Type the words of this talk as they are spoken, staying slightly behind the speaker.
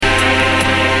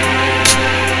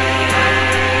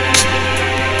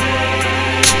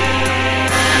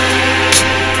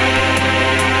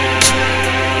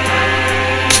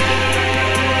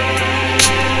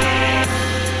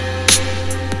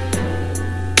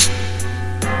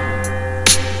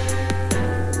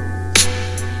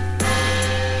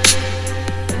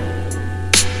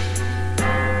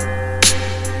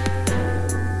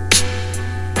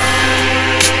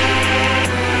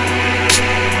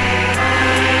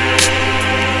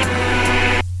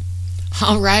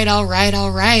All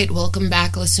right. Welcome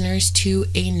back, listeners, to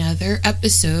another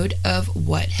episode of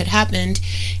What Had Happened,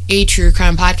 a true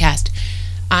crime podcast.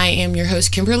 I am your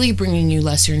host, Kimberly, bringing you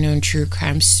lesser known true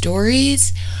crime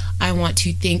stories. I want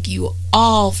to thank you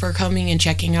all for coming and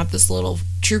checking out this little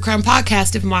true crime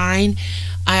podcast of mine.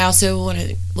 I also want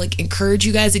to encourage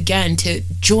you guys again to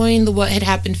join the What Had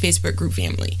Happened Facebook group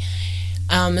family,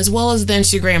 as well as the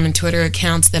Instagram and Twitter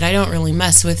accounts that I don't really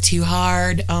mess with too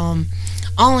hard.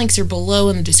 All links are below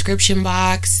in the description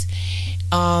box,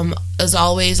 as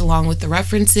always, along with the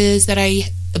references that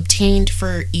I obtained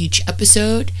for each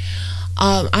episode.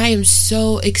 I am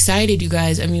so excited, you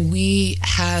guys. I mean, we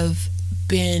have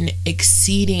been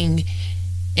exceeding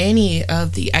any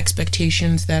of the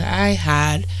expectations that I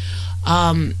had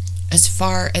as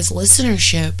far as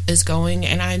listenership is going,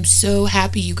 and I'm so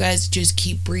happy you guys just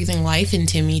keep breathing life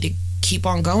into me to keep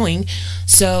on going.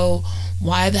 So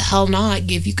why the hell not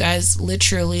give you guys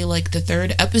literally the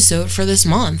third episode for this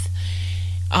month?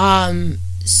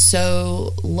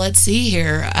 So let's see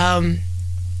here.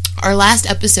 Our last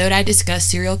episode, I discussed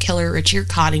serial killer Richard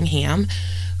Cottingham,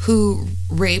 who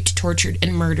raped, tortured,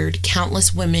 and murdered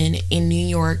countless women in New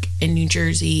York and New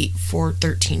Jersey for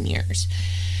 13 years.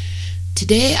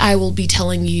 Today, I will be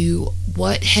telling you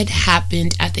what had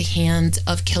happened at the hands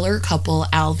of killer couple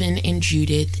Alvin and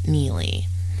Judith Neely.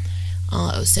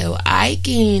 So I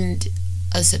gained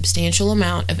a substantial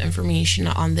amount of information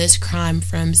on this crime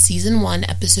from Season 1,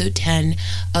 Episode 10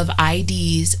 of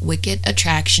ID's Wicked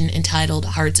Attraction, entitled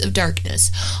Hearts of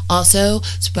Darkness. Also,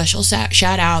 special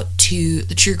shout out to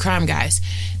the True Crime Guys.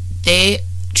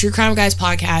 True Crime Guys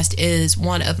podcast is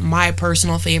one of my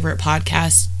personal favorite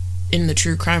podcasts in the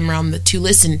true crime realm to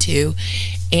listen to.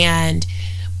 And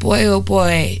boy, oh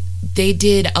boy, they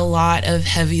did a lot of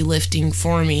heavy lifting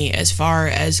for me as far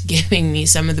as giving me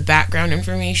some of the background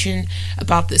information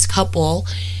about this couple.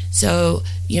 So,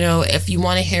 if you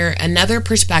want to hear another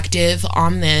perspective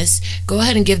on this, go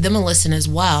ahead and give them a listen as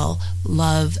well.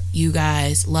 Love you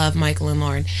guys. Love Michael and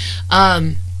Lauren.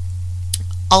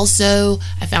 Also,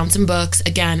 I found some books.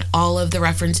 Again, all of the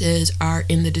references are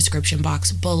in the description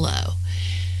box below.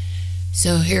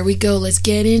 So here we go. Let's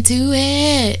get into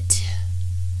it.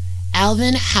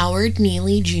 Alvin Howard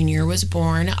Neely Jr. was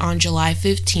born on July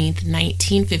 15th,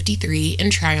 1953 in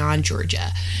Tryon,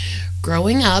 Georgia.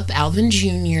 Growing up, Alvin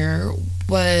Jr.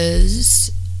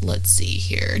 was,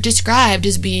 described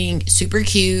as being super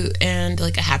cute and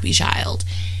a happy child.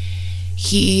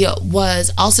 He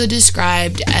was also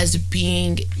described as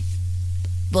being,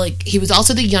 he was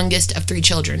also the youngest of 3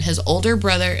 children. His older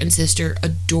brother and sister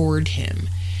adored him.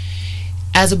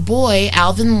 As a boy,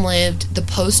 Alvin lived the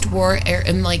post-war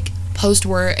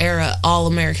era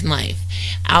all-American life.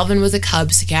 Alvin was a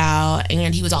Cub Scout,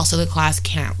 and he was also the class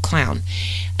clown.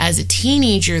 As a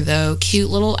teenager, though, cute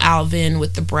little Alvin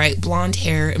with the bright blonde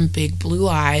hair and big blue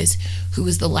eyes, who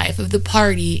was the life of the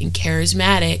party and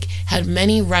charismatic, had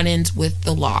many run-ins with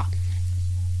the law.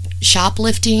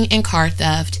 Shoplifting and car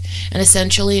theft, and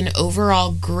essentially an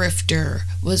overall grifter,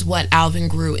 was what Alvin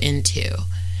grew into.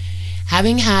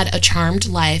 Having had a charmed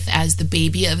life as the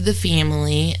baby of the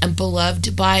family and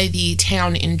beloved by the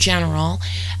town in general,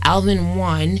 Alvin,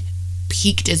 1,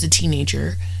 peaked as a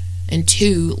teenager, and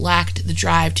 2, lacked the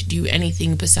drive to do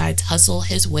anything besides hustle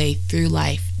his way through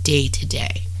life day to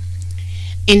day.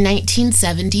 In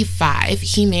 1975,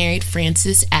 he married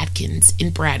Frances Atkins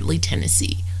in Bradley,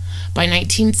 Tennessee. By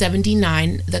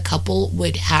 1979, the couple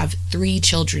would have 3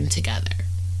 children together.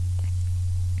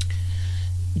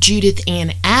 Judith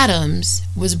Ann Adams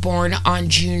was born on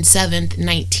June 7th,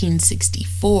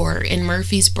 1964 in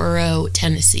Murfreesboro,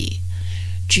 Tennessee.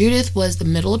 Judith was the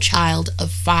middle child of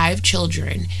 5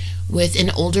 children with an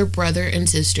older brother and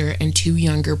sister and 2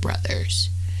 younger brothers.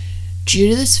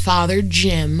 Judith's father,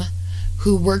 Jim,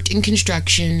 who worked in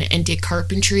construction and did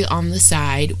carpentry on the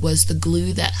side, was the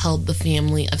glue that held the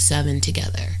family of 7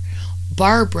 together.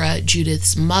 Barbara,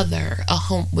 Judith's mother,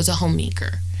 was a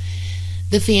homemaker.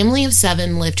 The family of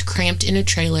 7 lived cramped in a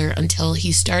trailer until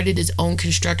he started his own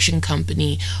construction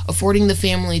company, affording the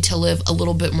family to live a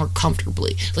little bit more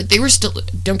comfortably. They were still,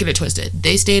 don't get it twisted,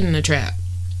 they stayed in a trap.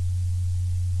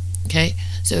 Okay?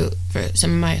 So, for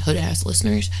some of my hood-ass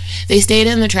listeners, they stayed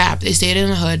in the trap, they stayed in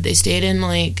the hood, they stayed in,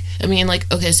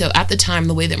 okay, so at the time,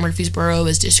 the way that Murfreesboro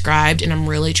is described, and I'm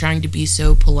really trying to be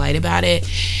so polite about it,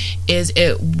 is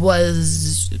it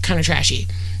was kind of trashy.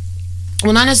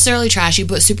 Well, not necessarily trashy,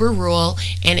 but super rural,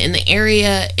 and in the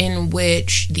area in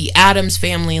which the Adams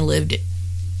family lived.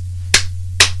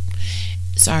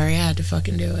 Sorry, I had to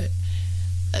fucking do it.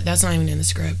 That's not even in the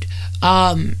script.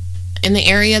 In the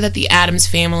area that the Adams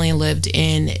family lived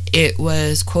in, it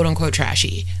was quote-unquote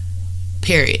trashy.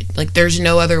 Period. Like, there's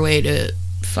no other way to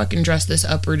fucking dress this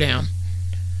up or down.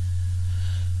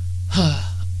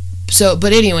 So,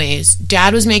 but anyways,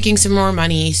 Dad was making some more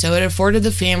money, so it afforded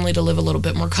the family to live a little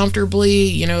bit more comfortably.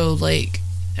 You know, like,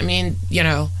 I mean, you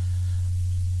know,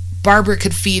 Barbara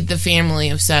could feed the family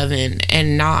of 7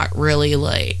 and not really,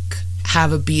 like,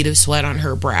 have a bead of sweat on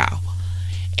her brow.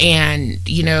 And,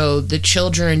 you know, the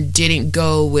children didn't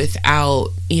go without,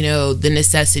 you know, the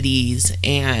necessities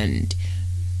and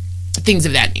things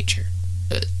of that nature,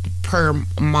 per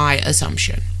my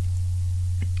assumption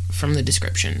from the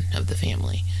description of the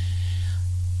family.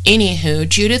 Anywho,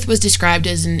 Judith was described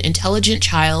as an intelligent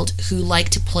child who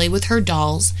liked to play with her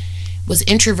dolls, was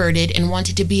introverted, and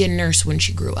wanted to be a nurse when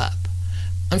she grew up.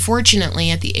 Unfortunately,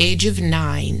 at the age of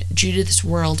 9, Judith's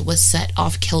world was set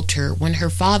off kilter when her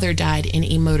father died in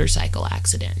a motorcycle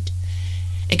accident.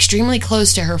 Extremely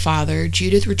close to her father,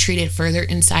 Judith retreated further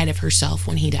inside of herself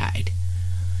when he died.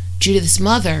 Judith's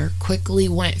mother quickly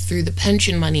went through the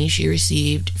pension money she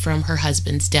received from her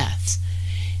husband's death.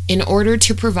 In order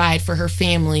to provide for her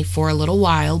family for a little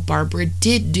while, Barbara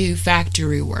did do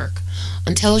factory work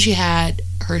until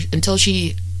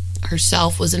she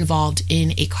herself was involved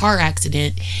in a car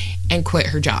accident and quit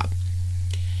her job.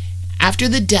 After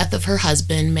the death of her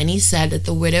husband, many said that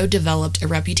the widow developed a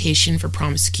reputation for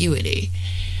promiscuity.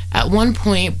 At one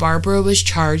point, Barbara was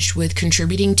charged with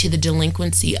contributing to the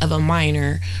delinquency of a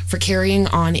minor for carrying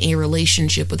on a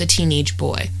relationship with a teenage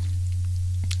boy.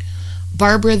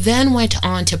 Barbara then went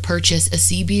on to purchase a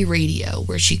CB radio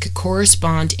where she could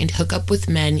correspond and hook up with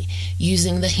men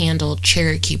using the handle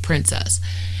Cherokee Princess.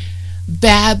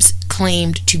 Babs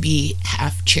claimed to be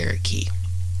half Cherokee.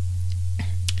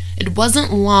 It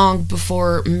wasn't long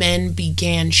before men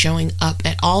began showing up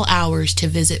at all hours to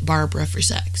visit Barbara for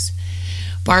sex.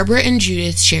 Barbara and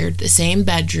Judith shared the same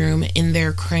bedroom in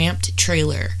their cramped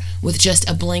trailer, with just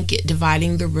a blanket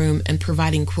dividing the room and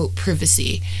providing, quote,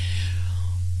 privacy.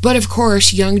 But of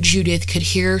course, young Judith could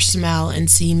hear, smell, and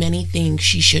see many things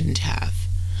she shouldn't have.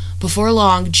 Before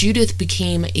long,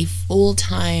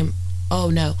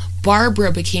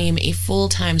 Barbara became a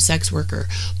full-time sex worker,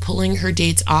 pulling her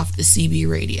dates off the CB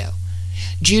radio.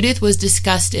 Judith was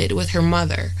disgusted with her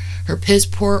mother, her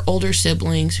piss-poor older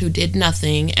siblings who did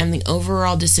nothing, and the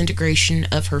overall disintegration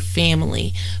of her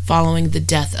family following the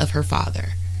death of her father.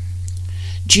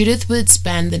 Judith would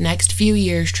spend the next few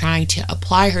years trying to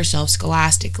apply herself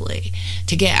scholastically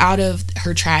to get out of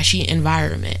her trashy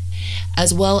environment,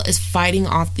 as well as fighting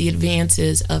off the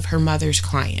advances of her mother's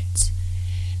clients.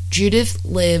 Judith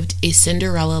lived a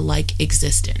Cinderella-like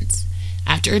existence.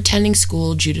 After attending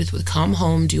school, Judith would come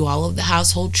home, do all of the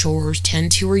household chores,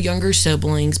 tend to her younger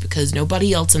siblings because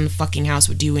nobody else in the fucking house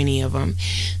would do any of them,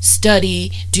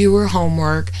 study, do her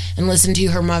homework, and listen to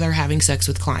her mother having sex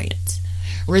with clients.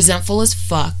 Resentful as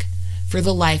fuck for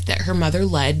the life that her mother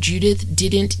led, Judith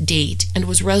didn't date and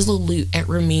was resolute at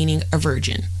remaining a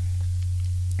virgin.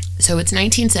 So it's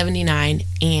 1979,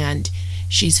 and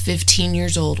she's 15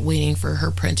 years old waiting for her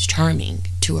Prince Charming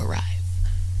to arrive.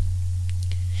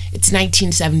 It's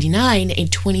 1979,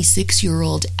 and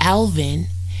 26-year-old Alvin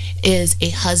is a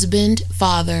husband,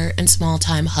 father, and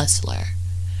small-time hustler.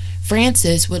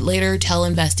 Francis would later tell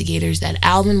investigators that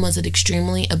Alvin was an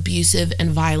extremely abusive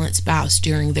and violent spouse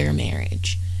during their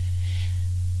marriage.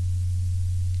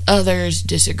 Others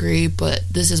disagree, but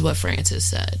this is what Francis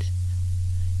said.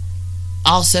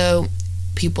 Also,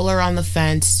 people are on the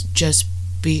fence just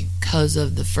because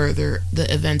of the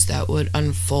events that would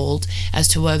unfold as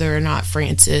to whether or not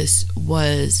Francis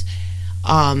was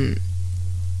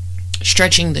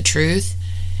stretching the truth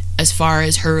as far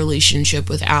as her relationship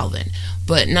with Alvin.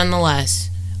 But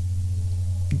nonetheless,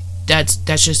 that's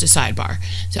just a sidebar.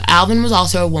 So Alvin was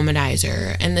also a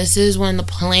womanizer, and this is when the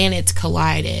planets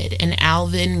collided and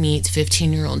Alvin meets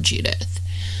 15-year-old Judith.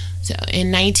 So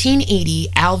in 1980,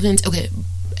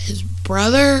 his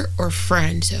brother or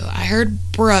friend, so I heard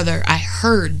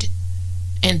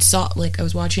and saw, like, I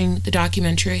was watching the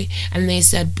documentary and they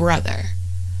said brother,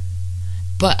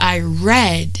 but I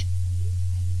read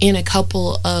in a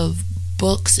couple of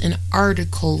books and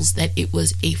articles that it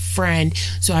was a friend,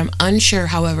 so I'm unsure.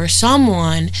 However,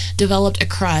 someone developed a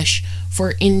crush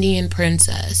for Indian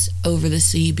Princess over the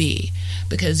CB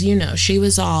because, you know, she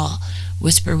was all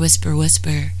whisper, whisper,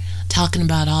 whisper, talking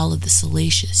about all of the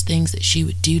salacious things that she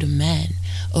would do to men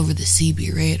over the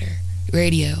CB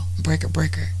radio,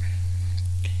 breaker.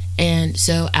 And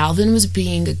so Alvin was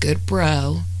being a good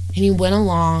bro, and he went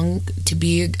along to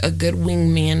be a good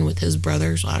wingman with his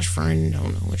brother/friend, I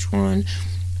don't know which one,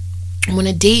 when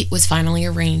a date was finally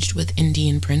arranged with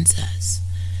Indian Princess.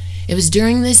 It was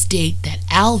during this date that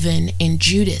Alvin and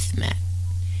Judith met.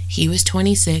 He was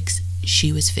 26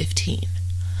 she was 15.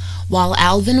 While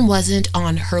Alvin wasn't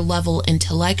on her level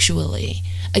intellectually,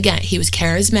 again, he was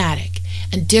charismatic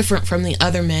and different from the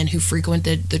other men who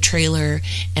frequented the trailer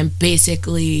and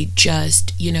basically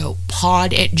just,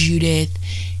 pawed at Judith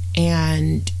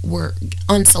and were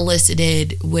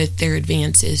unsolicited with their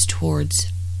advances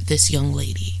towards this young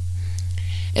lady.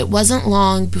 It wasn't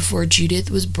long before Judith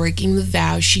was breaking the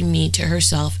vows she made to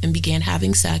herself and began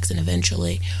having sex and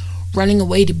eventually running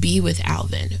away to be with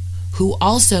Alvin, who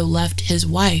also left his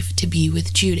wife to be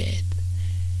with Judith.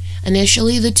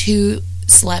 Initially, the two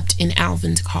slept in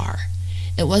Alvin's car.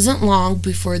 It wasn't long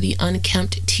before the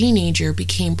unkempt teenager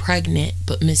became pregnant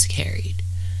but miscarried.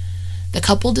 The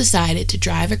couple decided to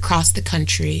drive across the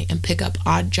country and pick up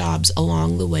odd jobs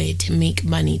along the way to make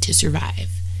money to survive.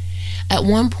 At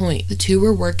one point, the two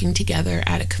were working together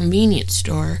at a convenience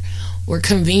store where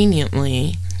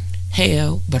conveniently,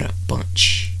 heyo, but a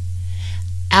bunch.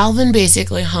 Alvin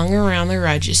basically hung around the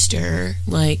register,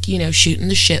 shooting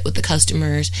the shit with the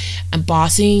customers and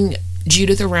bossing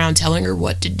Judith around, telling her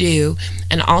what to do,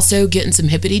 and also getting some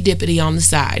hippity-dippity on the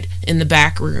side in the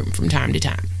back room from time to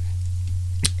time.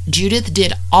 Judith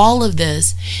did all of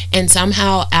this, and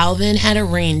somehow Alvin had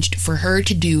arranged for her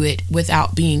to do it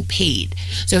without being paid.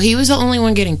 So he was the only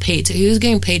one getting paid, so he was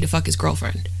getting paid to fuck his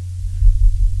girlfriend.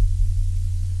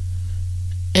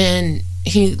 And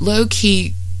he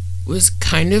low-key was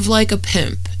kind of like a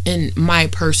pimp, in my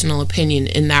personal opinion,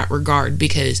 in that regard,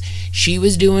 because she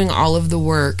was doing all of the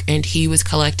work and he was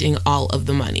collecting all of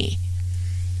the money.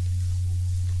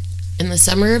 In the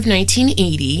summer of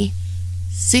 1980,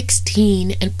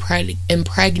 16 and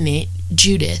pregnant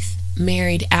Judith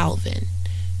married Alvin.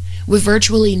 With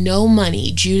virtually no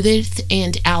money, Judith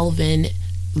and Alvin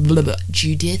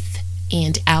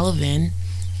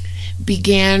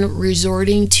began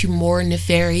resorting to more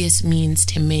nefarious means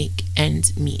to make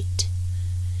ends meet.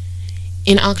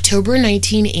 In October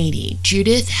 1980,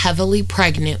 Judith, heavily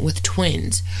pregnant with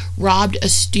twins, robbed a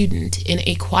student in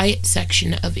a quiet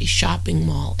section of a shopping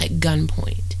mall at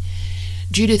gunpoint.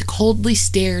 Judith coldly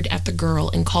stared at the girl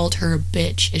and called her a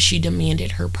bitch as she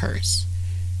demanded her purse.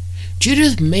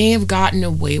 Judith may have gotten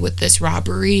away with this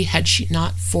robbery had she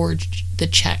not forged the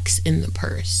checks in the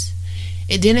purse.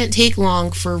 It didn't take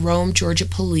long for Rome, Georgia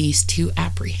police to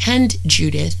apprehend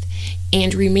Judith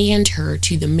and remand her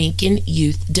to the Macon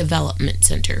Youth Development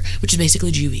Center, which is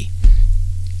basically juvie.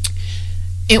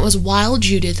 It was while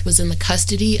Judith was in the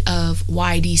custody of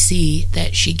YDC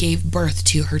that she gave birth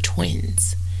to her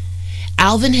twins.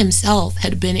 Alvin himself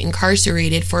had been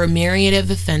incarcerated for a myriad of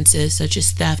offenses such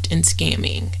as theft and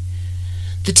scamming.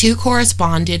 The two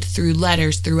corresponded through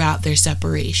letters throughout their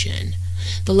separation.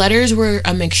 The letters were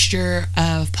a mixture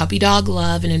of puppy dog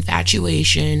love and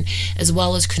infatuation, as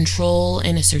well as control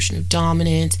and assertion of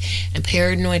dominance and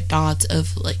paranoid thoughts of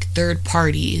third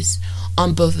parties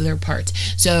on both of their parts.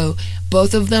 So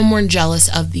both of them were jealous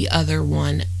of the other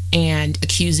one and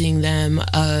accusing them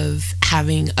of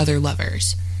having other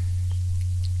lovers.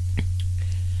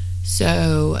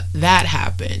 So that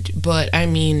happened, but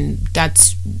I'm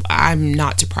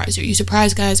not surprised. Are you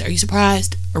surprised, guys? Are you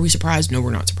surprised? Are we surprised? No,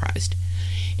 we're not surprised.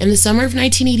 In the summer of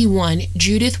 1981,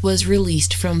 Judith was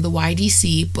released from the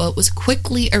YDC, but was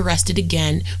quickly arrested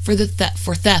again for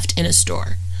theft in a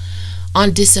store.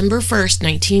 On December 1st,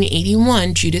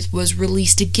 1981, Judith was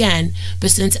released again,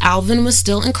 but since Alvin was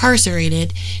still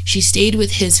incarcerated, she stayed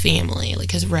with his family,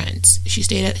 his rents. She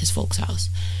stayed at his folks' house.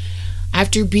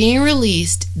 After being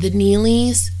released, the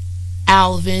Neelys,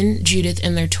 Alvin, Judith,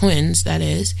 and their twins, that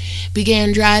is,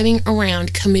 began driving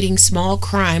around committing small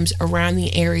crimes around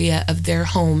the area of their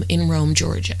home in Rome,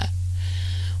 Georgia.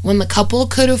 When the couple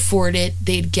could afford it,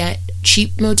 they'd get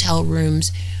cheap motel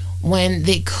rooms. When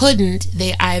they couldn't,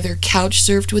 they either couch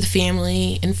surfed with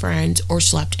family and friends or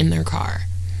slept in their car.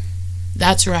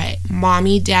 That's right,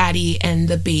 mommy, daddy, and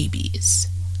the babies.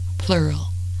 Plural.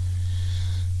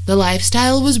 The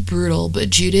lifestyle was brutal, but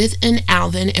Judith and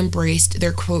Alvin embraced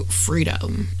their, quote,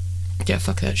 freedom. Yeah,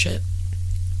 fuck that shit.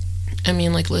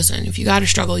 Listen, if you gotta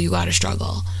struggle, you gotta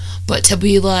struggle. But to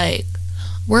be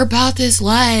we're about this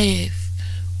life.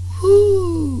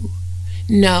 Woo.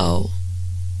 No,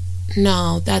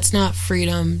 that's not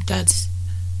freedom. That's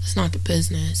not the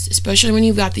business. Especially when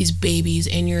you've got these babies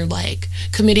and you're,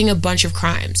 committing a bunch of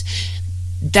crimes.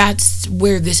 That's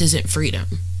where this isn't freedom.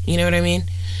 You know what I mean?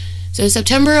 So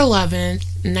September 11th,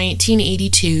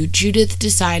 1982, Judith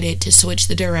decided to switch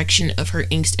the direction of her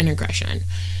angst and aggression.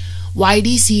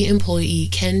 YDC employee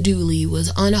Ken Dooley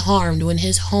was unharmed when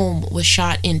his home was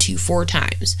shot into 4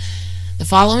 times. The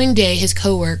following day, his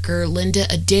coworker Linda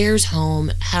Adair's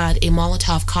home had a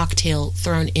Molotov cocktail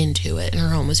thrown into it, and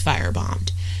her home was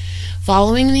firebombed.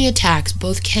 Following the attacks,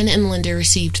 both Ken and Linda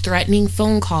received threatening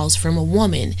phone calls from a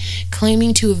woman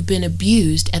claiming to have been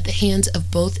abused at the hands of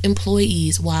both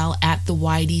employees while at the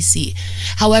YDC.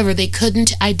 However, they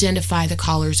couldn't identify the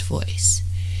caller's voice.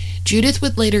 Judith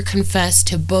would later confess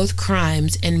to both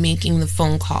crimes and making the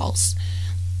phone calls.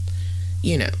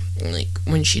 You know, like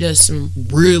when she does some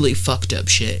really fucked up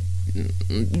shit.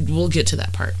 We'll get to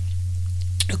that part.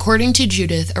 According to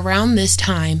Judith, around this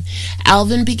time,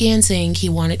 Alvin began saying he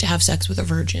wanted to have sex with a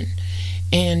virgin,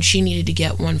 and she needed to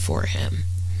get one for him,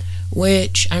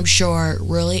 which I'm sure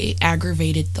really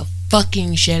aggravated the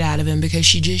fucking shit out of him, because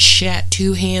she just shat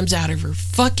 2 hams out of her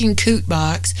fucking coot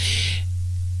box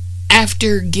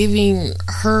after giving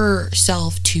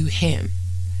herself to him.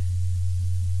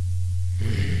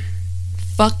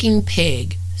 Fucking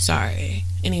pig. Sorry.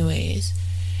 Anyways.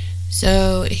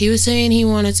 So, he was saying he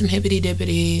wanted some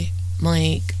hippity-dippity,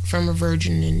 like, from a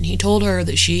virgin, and he told her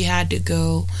that she had to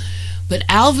go. But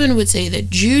Alvin would say that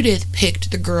Judith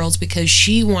picked the girls because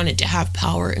she wanted to have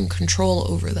power and control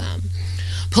over them.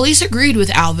 Police agreed with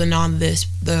Alvin on this,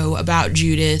 though, about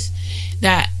Judith,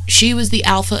 that she was the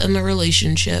alpha in the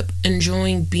relationship,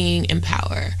 enjoying being in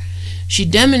power. She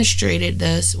demonstrated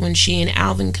this when she and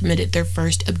Alvin committed their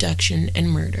first abduction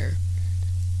and murder.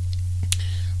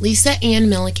 Lisa Ann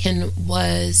Milliken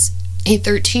was a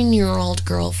 13-year-old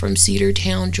girl from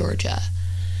Cedartown, Georgia.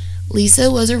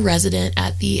 Lisa was a resident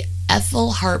at the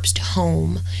Ethel Harpst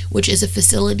Home, which is a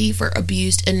facility for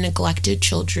abused and neglected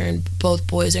children, both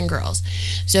boys and girls.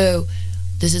 So,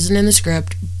 this isn't in the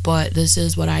script, but this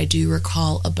is what I do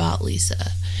recall about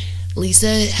Lisa.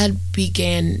 Lisa had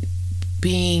began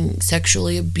being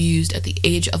sexually abused at the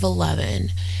age of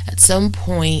 11. At some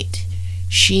point,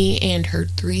 she and her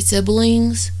 3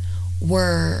 siblings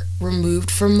were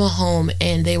removed from the home,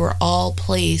 and they were all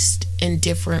placed in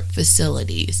different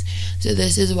facilities. So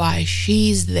this is why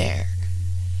she's there.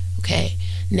 Okay,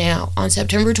 now, on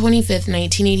September 25th,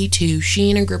 1982, she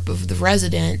and a group of the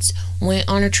residents went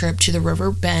on a trip to the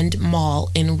River Bend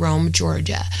Mall in Rome,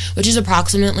 Georgia, which is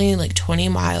approximately like 20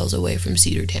 miles away from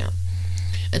Cedartown.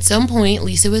 At some point,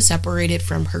 Lisa was separated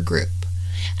from her group.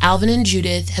 Alvin and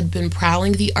Judith had been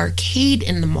prowling the arcade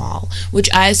in the mall,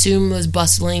 which I assume was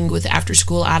bustling with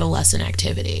after-school adolescent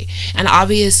activity. And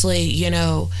obviously, you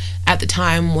know, at the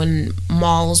time when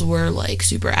malls were like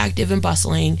super active and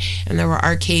bustling, and there were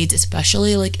arcades,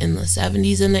 especially like in the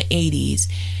 70s and the 80s,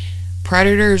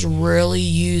 predators really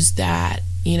used that,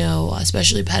 you know,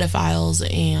 especially pedophiles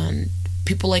and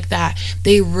people like that.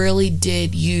 They really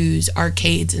did use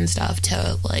arcades and stuff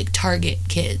to like target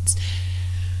kids.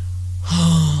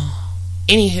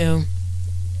 Anywho,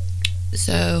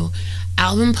 so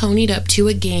Alvin ponied up to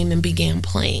a game and began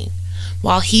playing.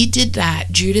 While he did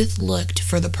that, Judith looked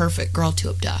for the perfect girl to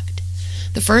abduct.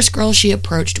 The first girl she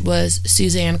approached was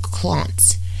Suzanne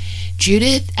Klontz.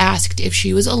 Judith asked if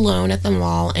she was alone at the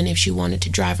mall and if she wanted to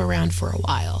drive around for a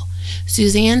while.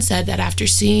 Suzanne said that after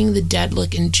seeing the dead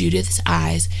look in Judith's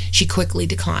eyes, she quickly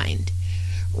declined.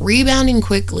 Rebounding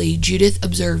quickly, Judith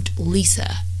observed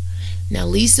Lisa. Now,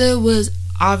 Lisa was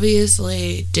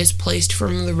obviously displaced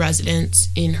from the residents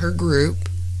in her group,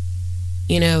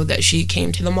 you know, that she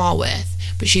came to the mall with.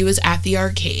 But she was at the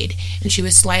arcade, and she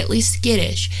was slightly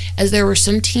skittish, as there were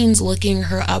some teens looking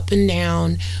her up and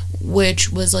down,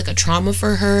 which was like a trauma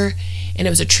for her, and it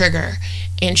was a trigger.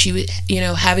 And she was, you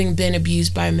know, having been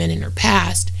abused by men in her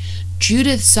past,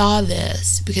 Judith saw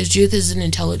this, because Judith is an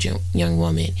intelligent young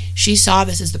woman. She saw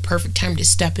this as the perfect time to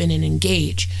step in and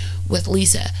engage with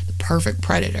Lisa, the perfect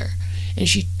predator. And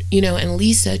she, you know, and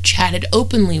Lisa chatted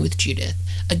openly with Judith.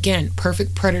 Again,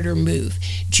 perfect predator move.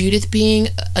 Judith, being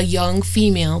a young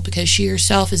female, because she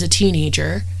herself is a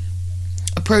teenager,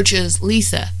 approaches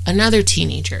Lisa, another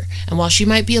teenager. And while she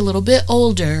might be a little bit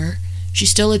older,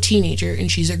 she's still a teenager,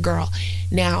 and she's a girl.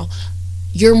 Now,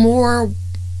 you're more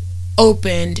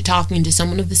open to talking to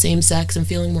someone of the same sex and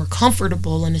feeling more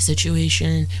comfortable in a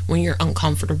situation when you're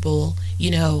uncomfortable,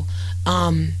 you know.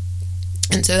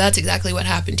 And so that's exactly what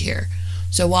happened here.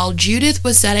 So while Judith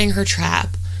was setting her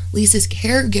trap, Lisa's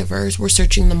caregivers were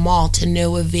searching the mall to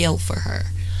no avail for her.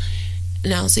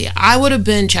 Now, see, I would have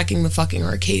been checking the fucking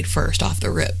arcade first off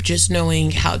the rip, just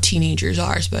knowing how teenagers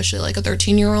are, especially like a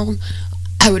 13-year-old.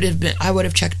 I would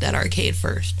have checked that arcade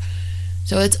first.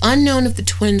 So it's unknown if the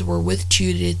twins were with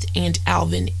Judith and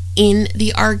Alvin in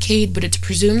the arcade, but it's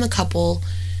presumed the couple,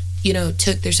 you know,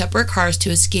 took their separate cars to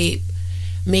escape,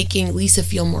 making Lisa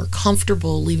feel more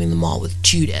comfortable leaving the mall with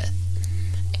Judith.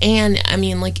 And, I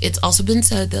mean, like, it's also been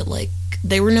said that, like,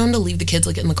 they were known to leave the kids,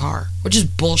 like, in the car, which is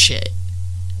bullshit.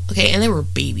 Okay, and they were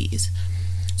babies.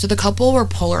 So the couple were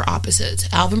polar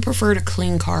opposites. Alvin preferred a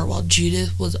clean car, while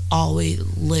Judith was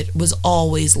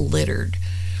always littered.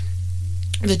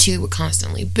 The two would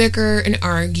constantly bicker and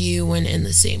argue when in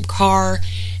the same car,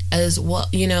 as well,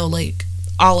 like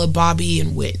a la Bobby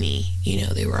and Whitney.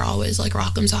 They were always like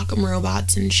rock'em sock'em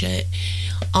robots and shit.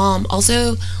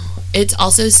 Also, it's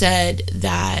also said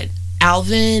that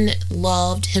Alvin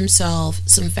loved himself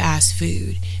some fast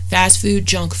food,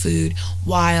 junk food,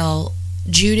 while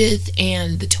Judith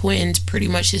and the twins pretty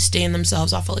much sustained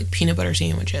themselves off of like peanut butter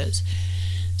sandwiches.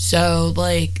 So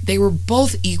like they were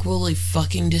both equally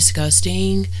fucking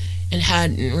disgusting and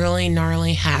had really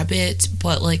gnarly habits,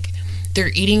 but like their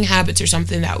eating habits are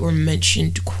something that were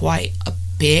mentioned quite a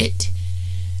bit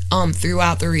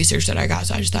throughout the research that I got,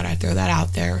 so I just thought I'd throw that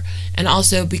out there. And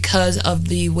also because of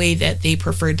the way that they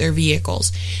preferred their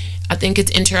vehicles, I think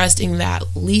it's interesting that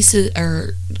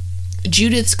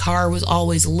Judith's car was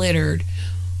always littered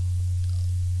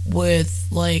with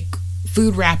like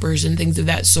food wrappers and things of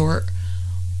that sort,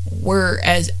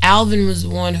 whereas Alvin was the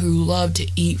one who loved to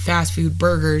eat fast food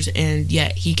burgers, and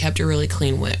yet he kept a really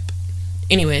clean whip.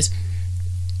 Anyways,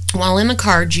 while in the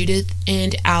car, Judith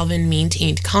and Alvin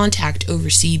maintained contact over the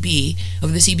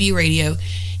CB radio,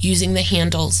 using the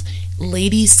handles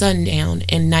Lady Sundown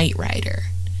and Night Rider.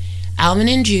 Alvin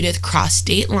and Judith crossed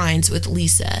state lines with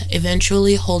Lisa,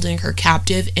 eventually holding her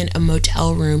captive in a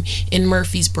motel room in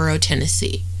Murfreesboro,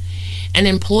 Tennessee. An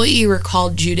employee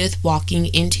recalled Judith walking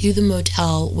into the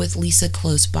motel with Lisa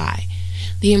close by.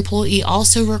 The employee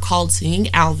also recalled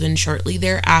seeing Alvin shortly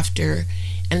thereafter,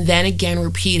 and then again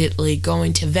repeatedly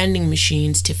going to vending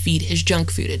machines to feed his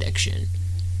junk food addiction.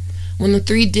 When the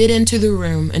three did enter the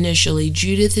room initially,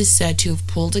 Judith is said to have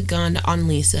pulled a gun on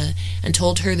Lisa and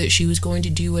told her that she was going to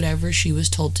do whatever she was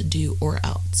told to do or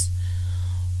else.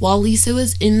 While Lisa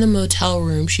was in the motel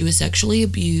room, she was sexually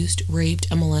abused, raped,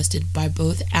 and molested by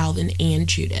both Alvin and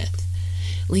Judith.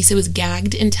 Lisa was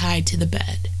gagged and tied to the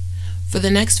bed. For the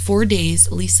next 4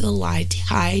 days, Lisa lay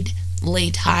tied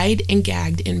and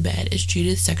gagged in bed as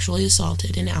Judith sexually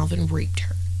assaulted and Alvin raped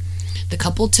her. The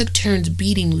couple took turns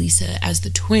beating Lisa as the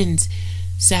twins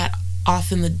sat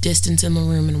off in the distance in the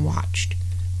room and watched.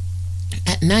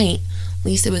 At night,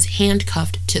 Lisa was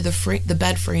handcuffed to the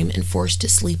bed frame and forced to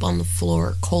sleep on the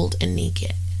floor, cold and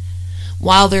naked.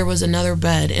 While there was another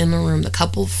bed in the room, the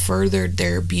couple furthered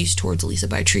their abuse towards Lisa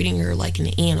by treating her like an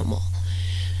animal.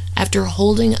 After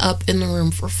holding up in the room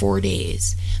for 4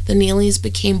 days, the Neelys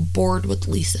became bored with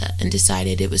Lisa and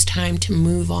decided it was time to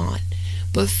move on,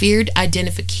 but feared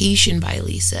identification by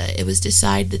Lisa. It was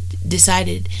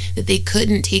decided that they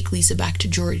couldn't take Lisa back to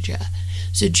Georgia,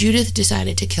 so Judith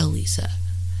decided to kill Lisa.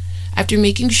 After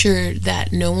making sure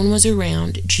that no one was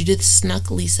around, Judith snuck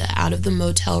Lisa out of the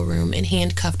motel room and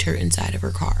handcuffed her inside of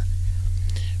her car.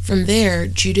 From there,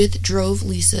 Judith drove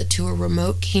Lisa to a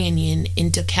remote canyon in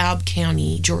DeKalb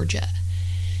County, Georgia.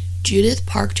 Judith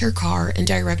parked her car and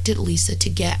directed Lisa to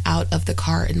get out of the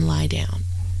car and lie down.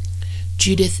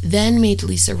 Judith then made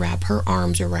Lisa wrap her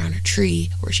arms around a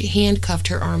tree, where she handcuffed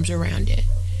her arms around it.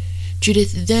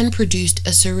 Judith then produced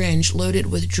a syringe loaded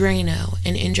with Drano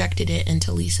and injected it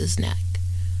into Lisa's neck.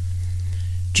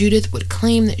 Judith would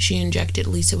claim that she injected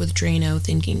Lisa with Drano,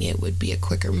 thinking it would be a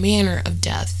quicker manner of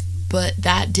death, but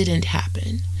that didn't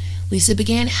happen. Lisa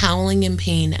began howling in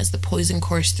pain as the poison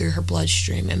coursed through her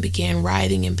bloodstream and began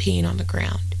writhing in pain on the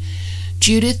ground.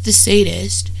 Judith, the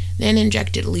sadist, then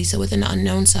injected Lisa with an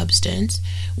unknown substance,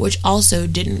 which also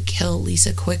didn't kill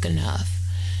Lisa quick enough.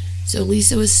 So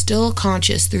Lisa was still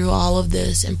conscious through all of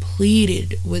this and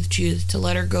pleaded with Judith to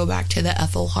let her go back to the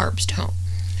Ethel Harpst home.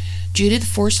 Judith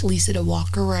forced Lisa to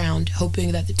walk around,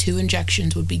 hoping that the 2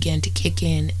 injections would begin to kick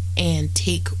in and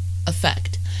take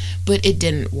effect, but it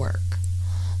didn't work.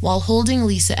 While holding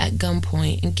Lisa at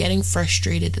gunpoint and getting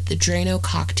frustrated that the Drano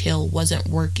cocktail wasn't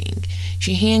working,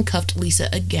 she handcuffed Lisa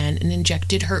again and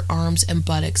injected her arms and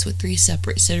buttocks with 3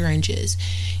 separate syringes,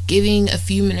 giving a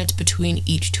few minutes between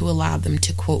each to allow them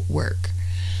to, quote, work.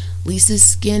 Lisa's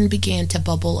skin began to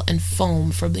bubble and foam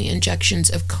from the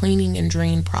injections of cleaning and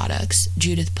drain products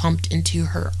Judith pumped into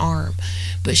her arm,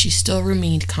 but she still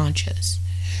remained conscious.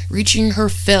 Reaching her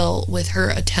fill with her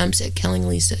attempts at killing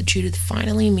Lisa, Judith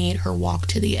finally made her walk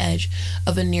to the edge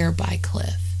of a nearby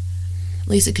cliff.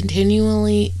 Lisa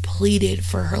continually pleaded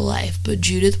for her life, but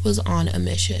Judith was on a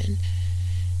mission.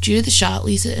 Judith shot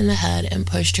Lisa in the head and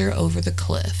pushed her over the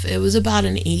cliff. It was about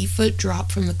an 80-foot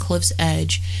drop from the cliff's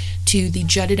edge to the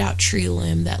jutted-out tree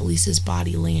limb that Lisa's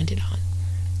body landed on.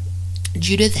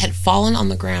 Judith had fallen on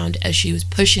the ground as she was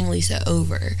pushing Lisa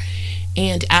over,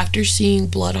 and after seeing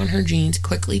blood on her jeans,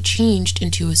 quickly changed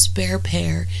into a spare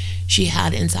pair she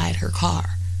had inside her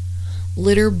car.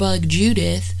 litterbug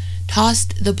Judith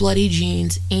tossed the bloody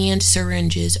jeans and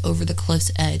syringes over the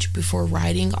cliff's edge before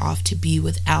riding off to be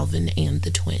with Alvin and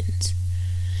the twins.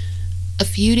 A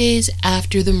few days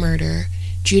after the murder,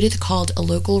 Judith called a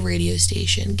local radio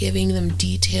station, giving them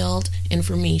detailed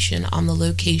information on the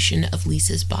location of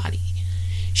Lisa's body.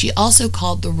 She also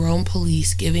called the Rome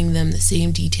police, giving them the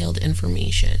same detailed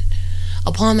information.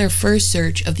 Upon their first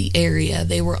search of the area,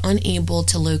 they were unable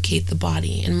to locate the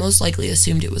body and most likely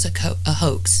assumed it was a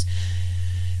hoax.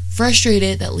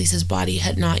 Frustrated that Lisa's body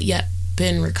had not yet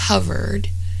been recovered,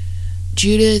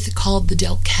 Judith called the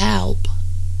DeKalb,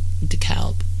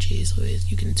 jeez Louise,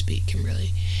 you can speak,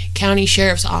 Kimberly, County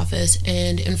Sheriff's Office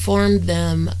and informed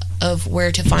them of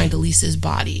where to find Lisa's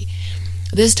body.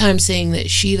 This time saying that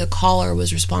she, the caller,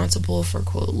 was responsible for,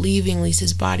 quote, leaving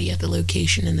Lisa's body at the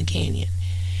location in the canyon.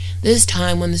 This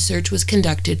time, when the search was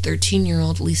conducted,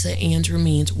 13-year-old Lisa Ann's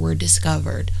remains were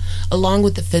discovered, along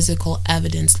with the physical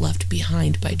evidence left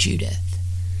behind by Judith.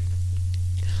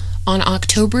 On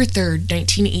October 3rd,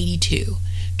 1982,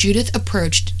 Judith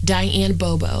approached Diane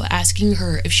Bobo, asking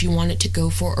her if she wanted to go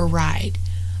for a ride,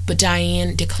 but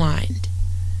Diane declined.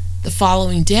 The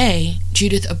following day,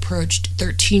 Judith approached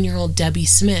 13-year-old Debbie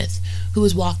Smith, who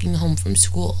was walking home from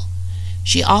school.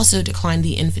 She also declined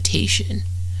the invitation.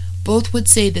 Both would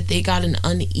say that they got an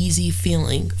uneasy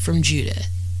feeling from Judith.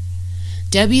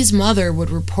 Debbie's mother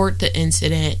would report the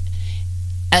incident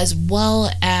as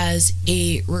well as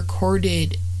a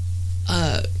recorded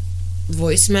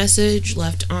voice message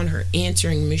left on her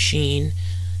answering machine.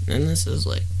 And this is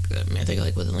I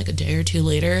think within a day or two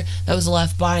later, that was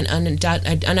left by an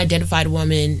unidentified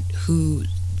woman who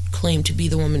claimed to be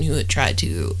the woman who had tried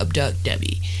to abduct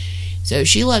Debbie. So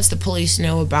she lets the police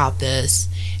know about this,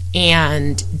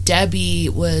 and Debbie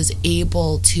was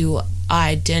able to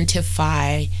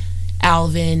identify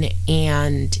Alvin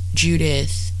and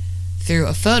Judith through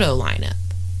a photo lineup.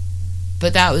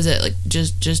 But that was it,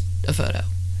 just a photo.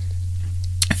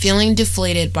 Feeling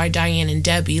deflated by Diane and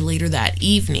Debbie later that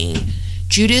evening,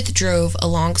 Judith drove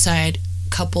alongside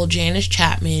couple Janice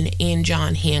Chapman and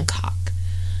John Hancock.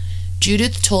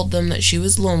 Judith told them that she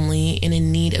was lonely and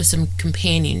in need of some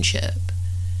companionship.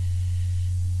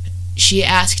 She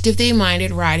asked if they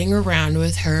minded riding around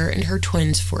with her and her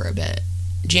twins for a bit.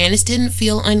 Janice didn't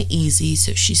feel uneasy,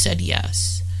 so she said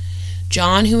yes.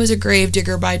 John, who was a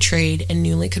gravedigger by trade and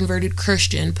newly converted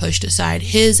Christian, pushed aside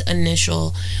his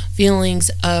initial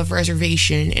feelings of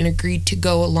reservation and agreed to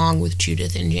go along with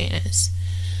Judith and Janice.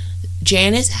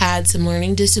 Janice had some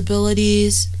learning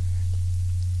disabilities,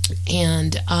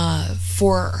 and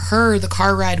for her, the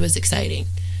car ride was exciting.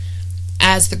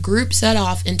 As the group set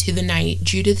off into the night,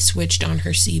 Judith switched on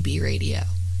her CB radio.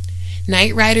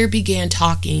 Night Rider began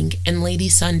talking, and Lady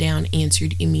Sundown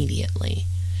answered immediately.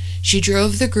 She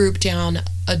drove the group down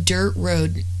a dirt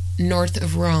road north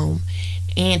of Rome,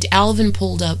 and Alvin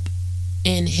pulled up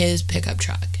in his pickup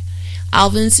truck.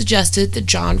 Alvin suggested that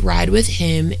John ride with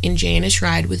him and Janice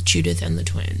ride with Judith and the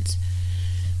twins.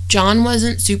 John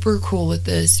wasn't super cool with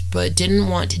this, but didn't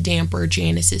want to damper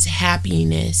Janice's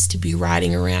happiness to be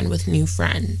riding around with new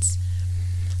friends.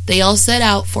 They all set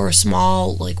out for a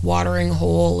small, watering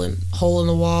hole in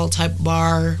the wall type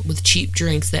bar with cheap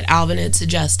drinks that Alvin had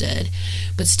suggested,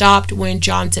 but stopped when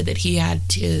John said that he had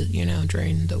to,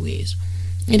 drain the wheeze.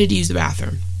 He had to use the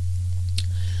bathroom.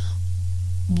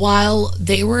 While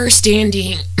he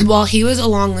was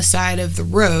along the side of the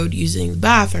road using the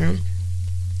bathroom,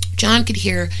 John could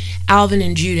hear Alvin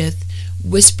and Judith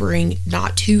whispering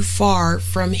not too far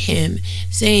from him,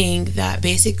 saying that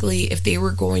basically if they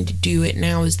were going to do it,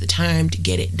 now is the time to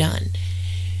get it done.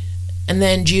 And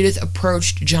then Judith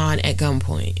approached John at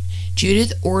gunpoint.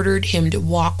 Judith ordered him to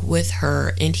walk with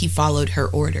her, and he followed her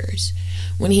orders.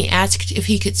 When he asked if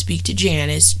he could speak to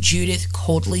Janice, Judith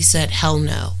coldly said hell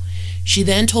no. She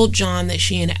then told John that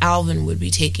she and Alvin would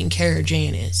be taking care of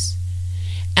Janice.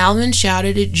 Alvin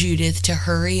shouted at Judith to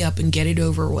hurry up and get it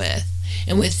over with,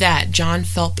 and with that, John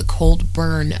felt the cold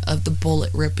burn of the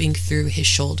bullet ripping through his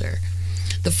shoulder.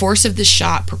 The force of the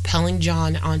shot propelling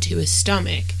John onto his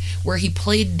stomach, where he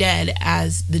played dead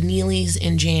as the Neelys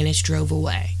and Janice drove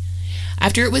away.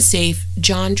 After it was safe,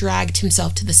 John dragged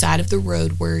himself to the side of the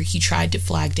road where he tried to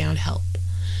flag down help.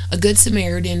 A good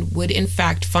Samaritan would in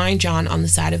fact find John on the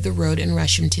side of the road and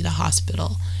rush him to the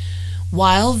hospital.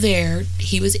 While there,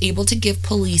 he was able to give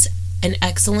police an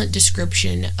excellent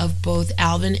description of both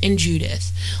Alvin and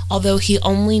Judith, although he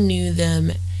only knew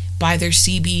them by their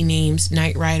CB names,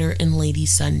 Night Rider and Lady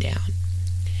Sundown.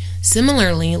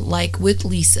 Similarly, like with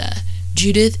Lisa,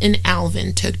 Judith and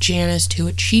Alvin took Janice to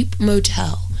a cheap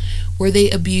motel where they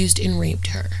abused and raped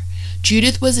her.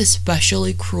 Judith was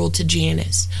especially cruel to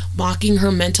Janice, mocking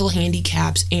her mental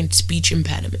handicaps and speech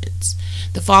impediments.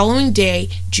 The following day,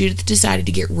 Judith decided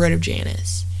to get rid of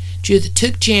Janice. Judith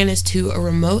took Janice to a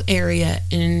remote area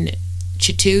in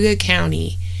Chattooga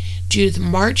County. Judith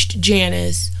marched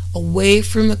Janice away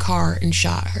from the car and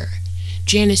shot her.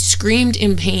 Janice screamed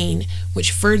in pain,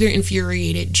 which further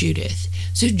infuriated Judith,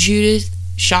 so Judith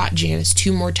shot Janice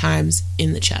 2 more times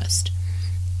in the chest.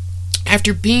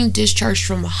 After being discharged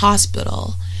from the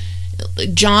hospital,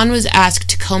 John was asked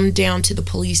to come down to the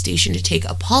police station to take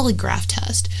a polygraph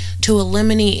test to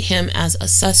eliminate him as a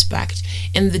suspect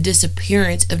in the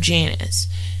disappearance of Janice.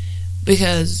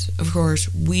 Because, of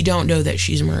course, we don't know that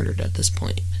she's murdered at this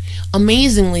point.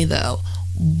 Amazingly, though,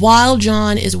 while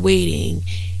John is waiting,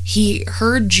 he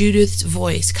heard Judith's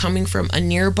voice coming from a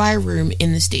nearby room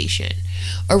in the station.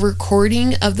 A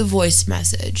recording of the voice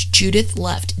message Judith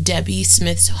left Debbie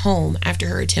Smith's home after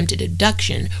her attempted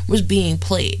abduction was being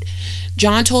played.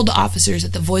 John told the officers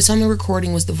that the voice on the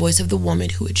recording was the voice of the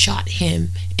woman who had shot him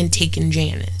and taken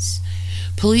Janice.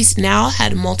 Police now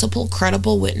had multiple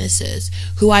credible witnesses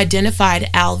who identified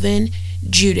Alvin,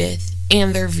 Judith,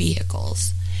 and their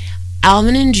vehicles.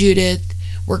 Alvin and Judith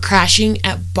were crashing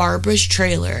at Barbara's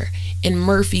trailer in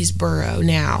Murfreesboro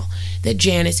now that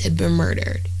Janice had been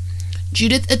murdered.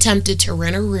 Judith attempted to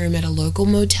rent a room at a local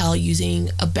motel using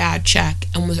a bad check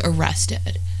and was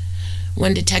arrested.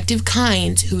 When Detective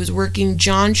Kynes, who was working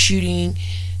John shooting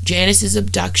Janice's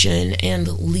abduction and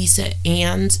Lisa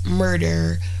Ann's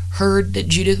murder, heard that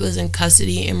Judith was in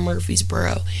custody in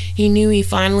Murfreesboro, he knew he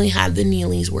finally had the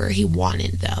Neelys where he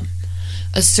wanted them.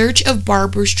 A search of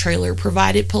Barbara's trailer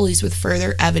provided police with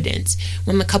further evidence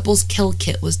when the couple's kill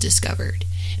kit was discovered.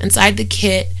 Inside the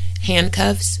kit,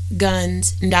 handcuffs,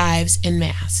 guns, knives, and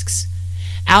masks.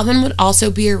 Alvin would also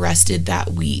be arrested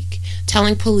that week,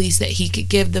 telling police that he could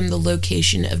give them the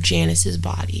location of Janice's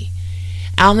body.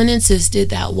 Alvin insisted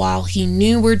that while he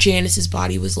knew where Janice's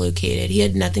body was located, he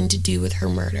had nothing to do with her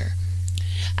murder.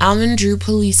 Alvin drew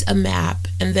police a map,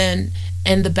 and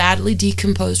the badly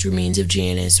decomposed remains of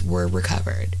Janice were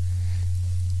recovered.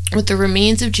 With the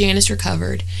remains of Janice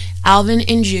recovered, Alvin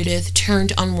and Judith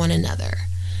turned on one another.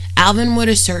 Alvin would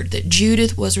assert that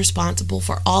Judith was responsible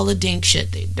for all the dank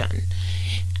shit they'd done.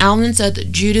 Alvin said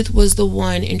that Judith was the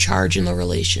one in charge in the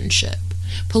relationship.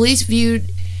 Police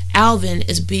viewed Alvin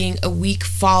as being a weak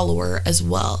follower as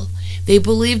well. They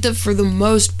believed that for the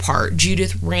most part,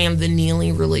 Judith ran the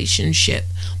Neely relationship,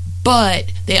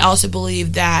 but they also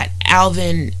believed that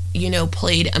Alvin,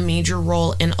 played a major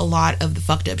role in a lot of the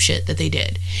fucked up shit that they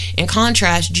did. In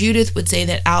contrast, Judith would say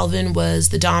that Alvin was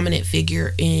the dominant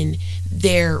figure in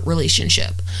their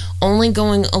relationship, only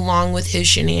going along with his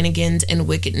shenanigans and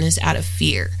wickedness out of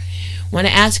fear. When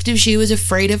asked if she was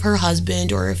afraid of her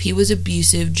husband or if he was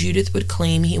abusive, Judith would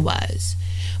claim he was.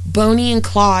 Boney and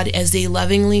Claude, as they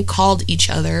lovingly called each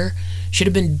other, should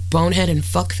have been Bonehead and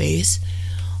Fuckface,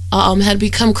 had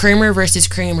become Kramer versus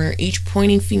Kramer, each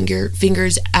pointing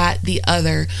fingers at the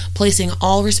other, placing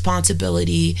all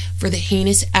responsibility for the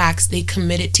heinous acts they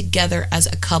committed together as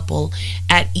a couple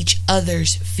at each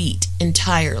other's feet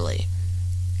entirely.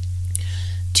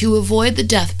 To avoid the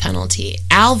death penalty,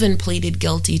 Alvin pleaded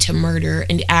guilty to murder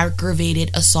and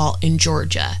aggravated assault in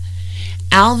Georgia.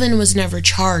 Alvin was never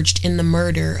charged in the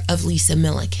murder of Lisa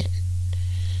Milliken.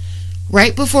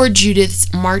 Right before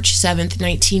Judith's March 7,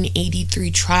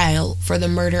 1983 trial for the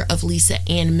murder of Lisa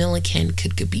Ann Milliken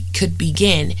could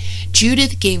begin,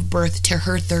 Judith gave birth to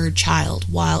her third child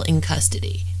while in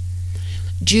custody.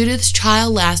 Judith's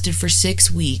trial lasted for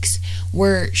 6 weeks,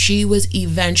 where she was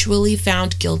eventually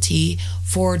found guilty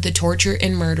for the torture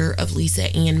and murder of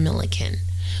Lisa Ann Milliken.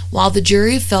 While the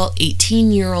jury felt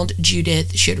 18-year-old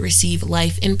Judith should receive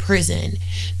life in prison,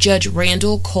 Judge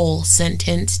Randall Cole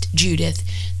sentenced Judith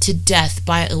to death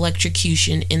by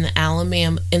electrocution in the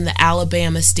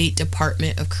Alabama State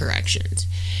Department of Corrections.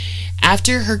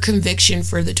 After her conviction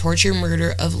for the torture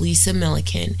murder of Lisa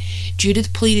Milliken,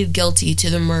 Judith pleaded guilty to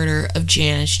the murder of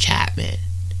Janice Chapman.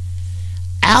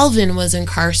 Alvin was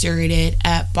incarcerated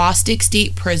at Bostick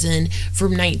State Prison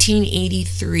from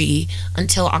 1983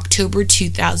 until October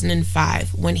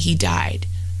 2005, when he died.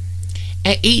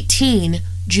 At 18,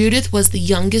 Judith was the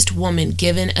youngest woman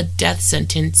given a death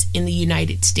sentence in the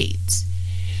United States.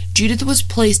 Judith was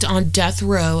placed on death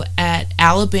row at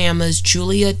Alabama's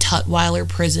Julia Tutwiler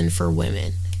Prison for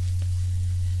Women.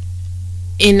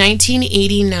 In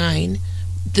 1989,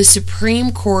 the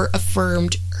Supreme Court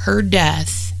affirmed her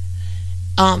death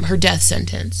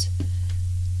sentence.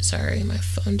 Sorry, my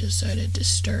phone decided to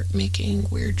start making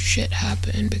weird shit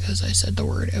happen because I said the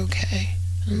word okay.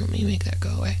 And let me make that go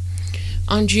away.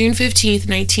 On June 15th,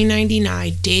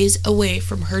 1999, days away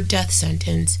from her death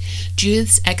sentence,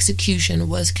 Judith's execution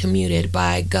was commuted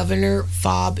by Governor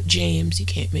Fob James, you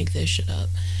can't make this shit up,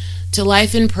 to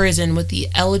life in prison with the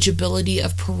eligibility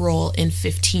of parole in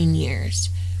 15 years.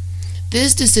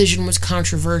 This decision was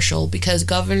controversial because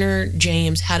Governor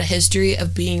James had a history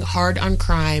of being hard on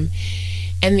crime,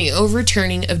 and the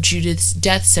overturning of Judith's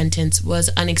death sentence was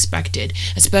unexpected,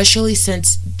 especially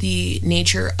since the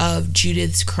nature of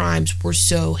Judith's crimes were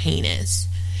so heinous.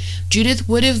 Judith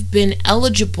would have been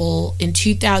eligible in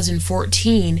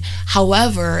 2014.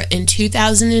 However, in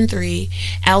 2003,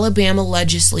 Alabama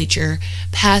legislature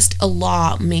passed a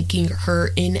law making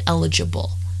her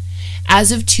ineligible.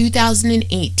 As of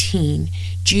 2018,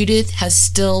 Judith has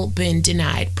still been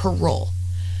denied parole.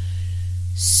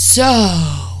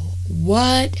 So,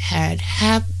 what had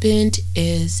happened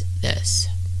is this.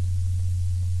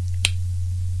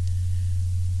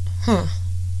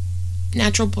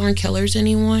 Natural born killers,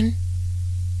 anyone?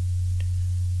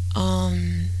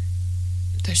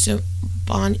 There's so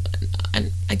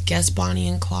I guess Bonnie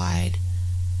and Clyde,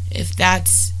 if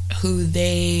that's who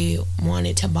they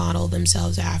wanted to model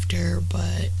themselves after,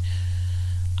 but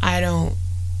I don't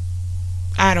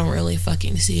really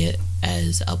fucking see it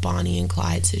as a Bonnie and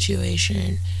Clyde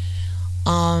situation.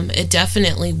 It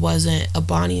definitely wasn't a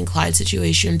Bonnie and Clyde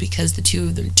situation because the two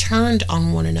of them turned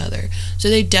on one another. So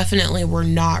they definitely were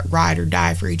not ride or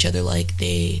die for each other like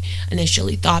they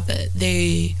initially thought that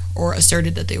they, or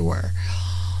asserted that they were.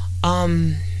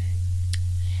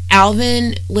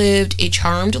 Alvin lived a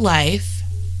charmed life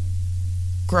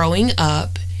growing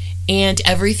up, and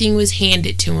everything was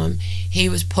handed to him. He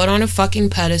was put on a fucking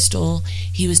pedestal.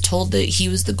 He was told that he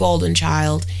was the golden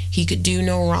child. He could do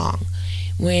no wrong.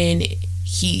 When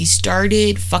he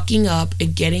started fucking up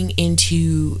and getting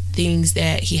into things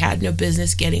that he had no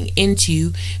business getting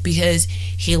into because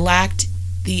he lacked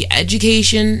the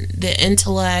education, the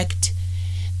intellect,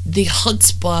 the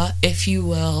chutzpah, if you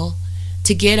will,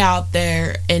 to get out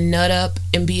there and nut up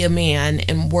and be a man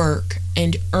and work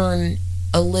and earn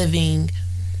a living.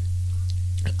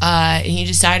 And he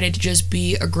decided to just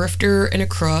be a grifter and a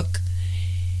crook.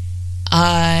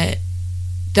 That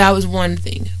was one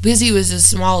thing, because he was a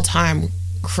small-time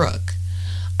crook.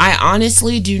 I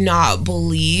honestly do not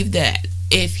believe that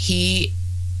if he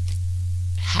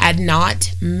had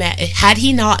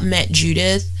he not met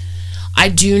Judith, I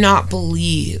do not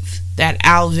believe that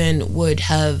Alvin would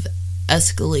have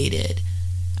escalated.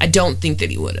 I don't think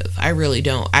that he would have. I really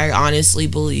don't. I honestly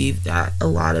believe that a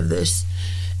lot of this,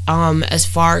 as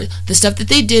far the stuff that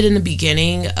they did in the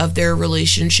beginning of their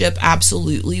relationship,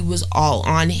 absolutely was all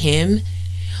on him.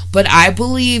 But I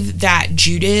believe that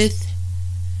Judith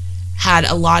had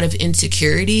a lot of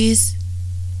insecurities,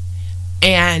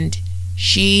 and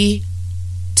she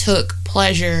took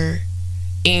pleasure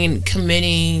in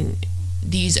committing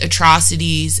these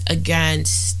atrocities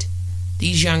against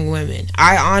these young women.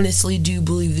 I honestly do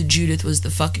believe that Judith was the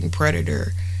fucking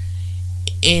predator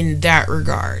in that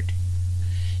regard.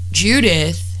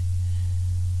 Judith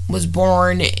was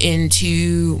born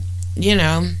into,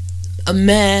 a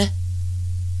meh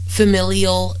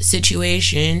familial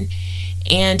situation,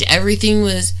 and everything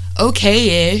was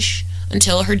okay-ish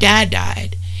until her dad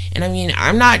died. And I mean,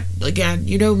 I'm not, again,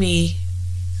 you know me,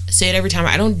 I say it every time,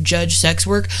 I don't judge sex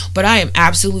work, but I am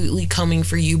absolutely coming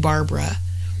for you, Barbara.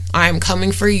 I'm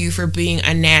coming for you for being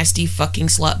a nasty fucking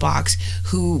slutbox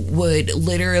who would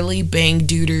literally bang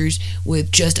duders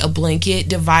with just a blanket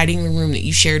dividing the room that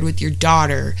you shared with your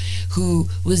daughter, who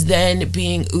was then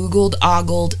being oogled,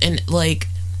 ogled, and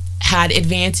had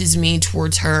advances made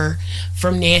towards her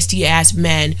from nasty ass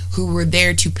men who were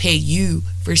there to pay you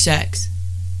for sex.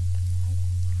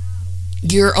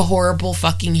 You're a horrible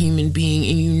fucking human being,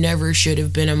 and you never should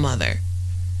have been a mother.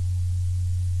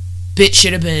 Bitch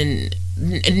should have been...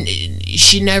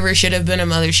 She never should have been a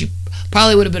mother. She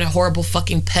probably would have been a horrible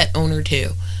fucking pet owner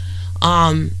too.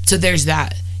 So there's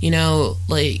that.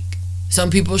 Some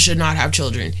people should not have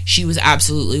children. She was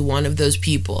absolutely one of those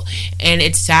people. And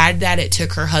it's sad that it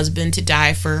took her husband to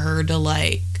die for her to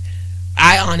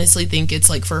I honestly think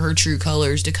it's for her true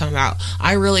colors to come out.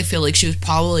 I really feel like she was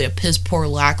probably a piss poor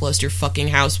lackluster fucking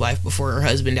housewife before her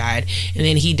husband died, and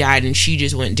then he died and she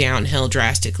just went downhill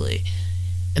drastically,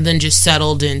 and then just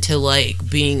settled into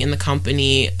being in the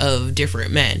company of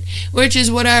different men, which is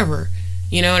whatever.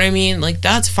 You know what I mean?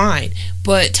 That's fine.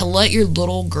 But to let your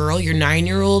little girl, your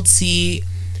 9-year-old, see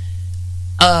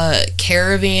a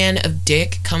caravan of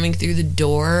dick coming through the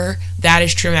door, that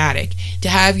is traumatic. To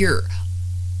have your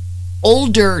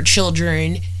older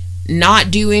children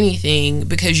not do anything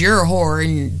because you're a whore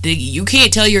and you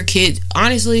can't tell your kids,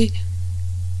 honestly,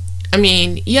 I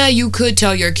mean, yeah, you could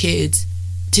tell your kids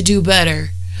to do better,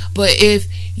 but if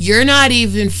you're not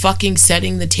even fucking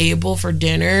setting the table for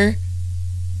dinner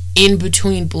in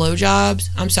between blowjobs,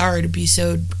 I'm sorry to be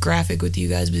so graphic with you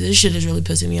guys, but this shit is really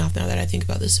pissing me off now that I think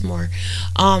about this some more.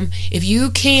 If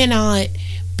you cannot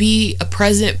be a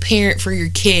present parent for your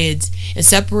kids and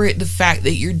separate the fact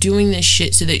that you're doing this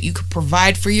shit so that you could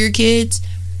provide for your kids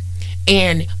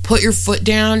and put your foot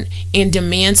down and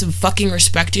demand some fucking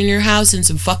respect in your house and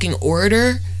some fucking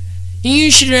order, you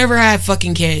should never have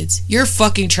fucking kids. You're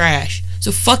fucking trash.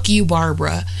 So fuck you,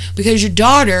 Barbara, because your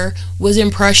daughter was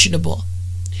impressionable.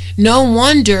 No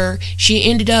wonder she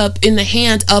ended up in the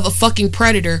hands of a fucking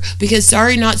predator, because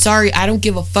sorry not sorry, I don't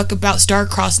give a fuck about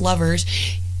star-crossed lovers.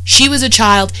 She was a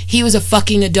child, he was a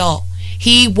fucking adult.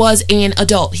 He was an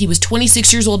adult. He was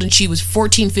 26 years old and she was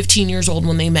 14, 15 years old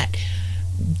when they met.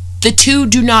 The two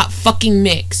do not fucking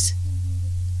mix.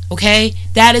 Okay?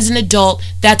 That is an adult.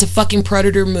 That's a fucking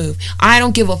predator move. I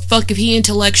don't give a fuck if he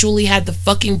intellectually had the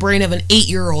fucking brain of an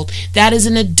 8-year-old. That is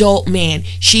an adult man.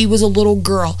 She was a little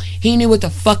girl. He knew what the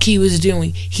fuck he was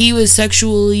doing. He was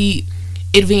sexually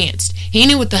advanced. He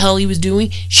knew what the hell he was doing.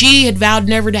 She had vowed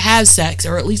never to have sex,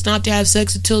 or at least not to have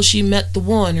sex until she met the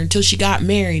one, or until she got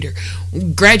married, or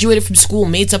graduated from school,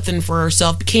 made something for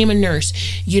herself, became a nurse,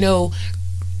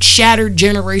 shattered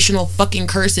generational fucking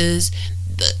curses,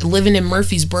 living in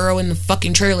Murfreesboro in the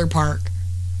fucking trailer park.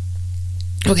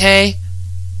 Okay?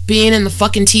 Being in the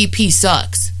fucking TP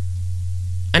sucks.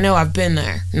 I know I've been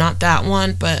there. Not that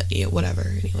one, but yeah, whatever.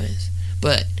 Anyways.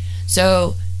 But,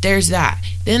 so, there's that.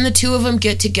 Then the two of them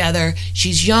get together.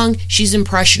 She's young. She's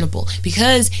impressionable.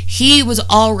 Because he was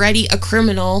already a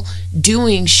criminal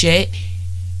doing shit,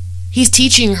 he's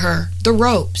teaching her the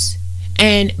ropes.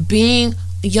 And being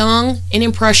young and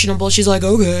impressionable, she's like,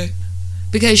 okay.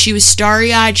 Because she was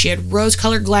starry-eyed, she had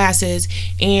rose-colored glasses,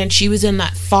 and she was in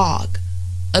that fog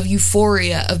of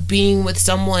euphoria of being with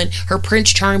someone. Her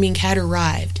Prince Charming had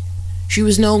arrived. She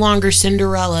was no longer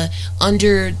Cinderella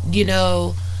under,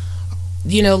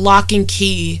 lock and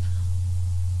key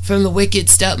from the wicked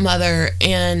stepmother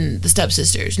and the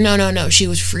stepsisters. No. She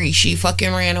was free. She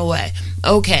fucking ran away.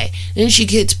 Okay. Then she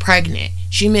gets pregnant.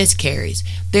 She miscarries.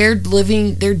 They're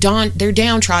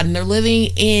downtrodden. They're living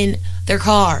in their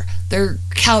car. They're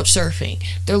couch surfing.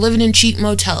 They're living in cheap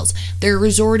motels. They're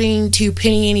resorting to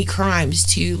penny crimes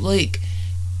to,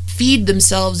 feed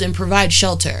themselves and provide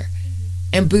shelter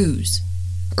and booze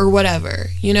or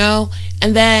whatever,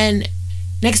 And then,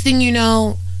 next thing you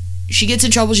know, she gets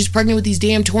in trouble. She's pregnant with these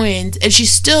damn twins, and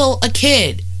she's still a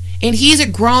kid. And he's a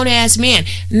grown-ass man.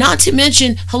 Not to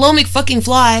mention, hello McFucking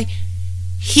Fly,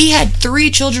 he had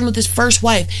 3 children with his first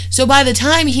wife. So by the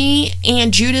time he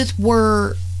and Judith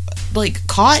were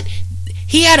caught,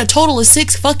 he had a total of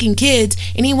 6 fucking kids,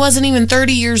 and he wasn't even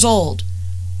 30 years old.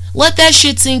 Let that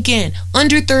shit sink in.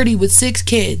 Under 30 with 6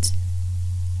 kids,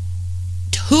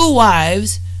 2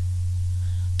 wives,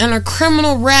 and a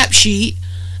criminal rap sheet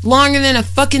longer than a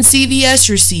fucking CVS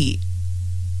receipt.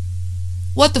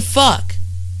 What the fuck?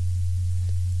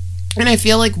 And I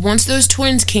feel like once those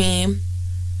twins came,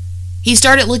 he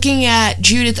started looking at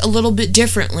Judith a little bit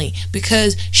differently,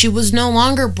 because she was no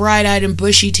longer bright-eyed and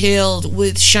bushy-tailed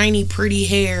with shiny, pretty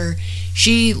hair.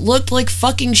 She looked like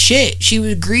fucking shit. She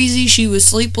was greasy. She was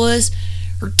sleepless.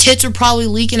 Her tits were probably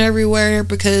leaking everywhere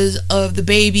because of the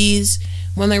babies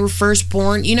when they were first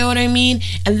born. You know what I mean?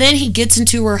 And then he gets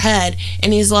into her head,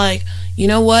 and he's like, you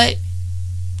know what?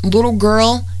 Little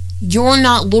girl, you're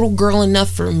not little girl enough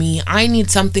for me. I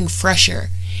need something fresher.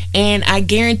 And I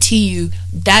guarantee you,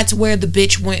 that's where the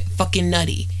bitch went fucking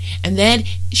nutty. And then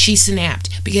she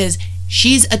snapped, because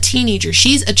she's a teenager.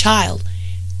 She's a child.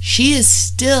 She is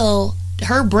still,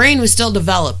 her brain was still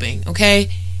developing,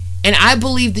 okay? And I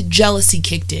believe that jealousy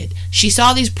kicked in. She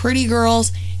saw these pretty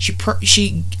girls.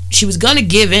 She was going to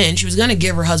give in. She was going to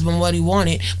give her husband what he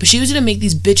wanted. But she was going to make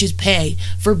these bitches pay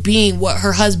for being what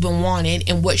her husband wanted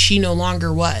and what she no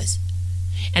longer was.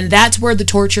 And that's where the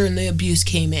torture and the abuse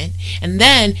came in. And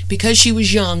then, because she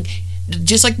was young,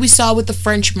 just like we saw with the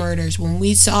French murders, when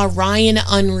we saw Ryan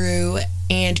Unruh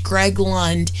and Greg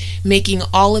Lund making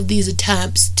all of these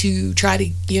attempts to try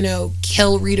to,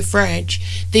 kill Rita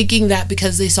French, thinking that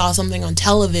because they saw something on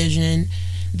television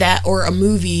or a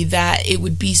movie that it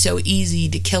would be so easy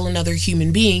to kill another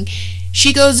human being,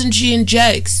 she goes and she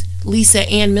injects Lisa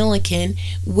Ann Milliken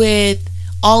with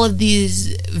all of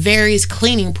these various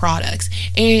cleaning products,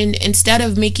 and instead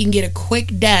of making it a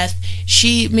quick death,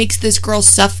 she makes this girl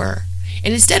suffer.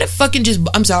 And instead of fucking just,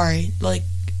 I'm sorry,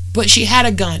 but she had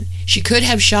a gun. She could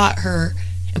have shot her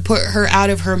and put her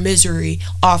out of her misery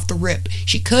off the rip.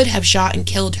 She could have shot and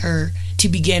killed her to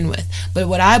begin with. But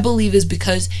what I believe is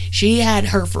because she had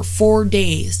her for 4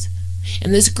 days,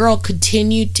 and this girl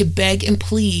continued to beg and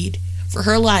plead for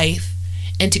her life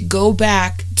and to go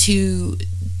back to,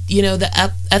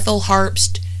 the Ethel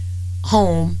Harpst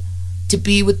home, to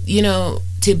be with,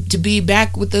 to be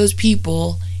back with those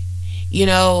people,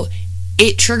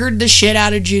 it triggered the shit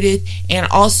out of Judith, and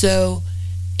also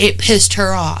it pissed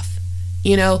her off,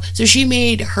 so she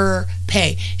made her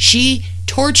pay. She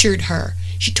tortured her.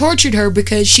 She tortured her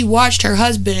because she watched her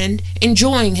husband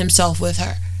enjoying himself with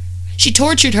her. She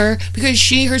tortured her because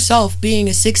she herself, being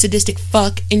a sick, sadistic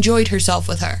fuck, enjoyed herself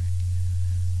with her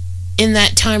in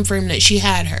that time frame that she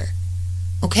had her.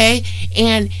 Okay?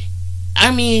 And,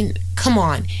 I mean, come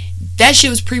on. That shit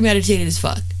was premeditated as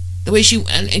fuck. The way she...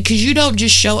 Because you don't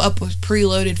just show up with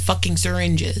preloaded fucking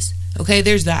syringes. Okay?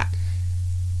 There's that.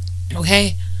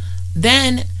 Okay?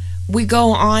 Then we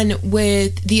go on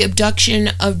with the abduction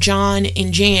of John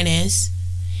and Janice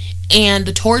and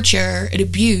the torture and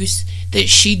abuse that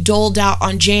she doled out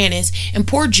on Janice. And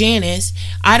poor Janice,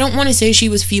 I don't want to say she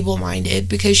was feeble-minded,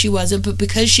 because she wasn't, but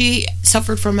because she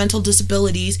suffered from mental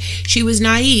disabilities, she was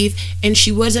naive and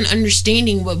she wasn't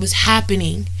understanding what was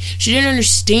happening. She didn't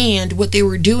understand what they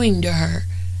were doing to her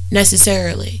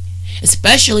necessarily,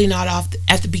 especially not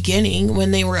at the beginning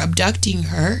when they were abducting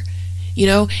her,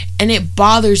 and it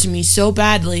bothers me so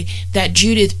badly that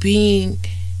Judith,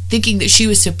 thinking that she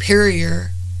was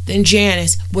superior than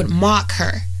Janice, would mock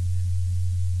her,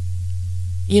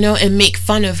 and make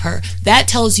fun of her. That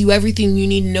tells you everything you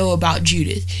need to know about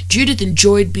Judith. Judith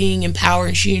enjoyed being in power,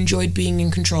 and she enjoyed being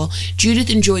in control. Judith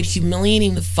enjoyed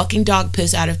humiliating the fucking dog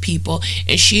piss out of people,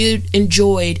 and she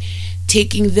enjoyed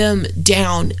taking them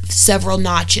down several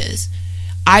notches.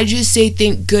 I just say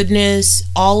thank goodness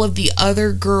all of the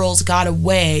other girls got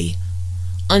away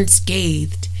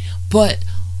unscathed. But,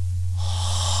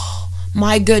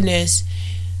 my goodness,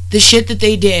 the shit that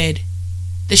they did.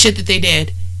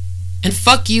 And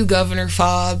fuck you, Governor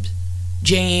Fobbs,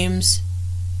 James,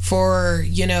 for,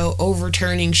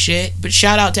 overturning shit. But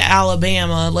shout out to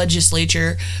Alabama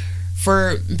legislature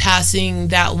for passing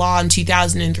that law in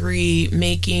 2003,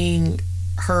 making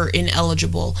her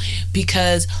ineligible.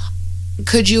 Because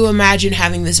could you imagine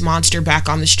having this monster back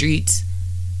on the streets?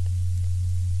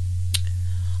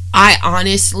 I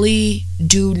honestly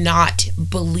do not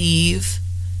believe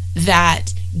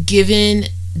that, given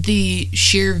the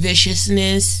sheer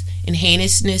viciousness and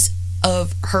heinousness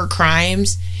of her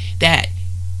crimes, that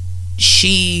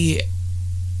she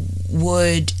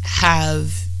would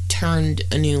have turned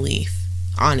a new leaf,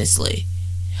 honestly.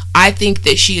 I think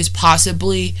that she is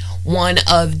possibly one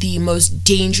of the most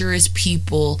dangerous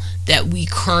people that we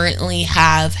currently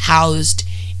have housed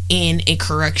in a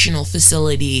correctional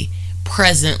facility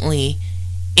presently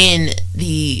in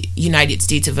the United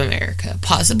States of America,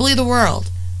 possibly the world.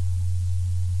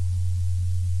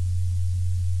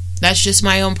 That's just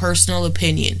my own personal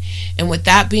opinion. And with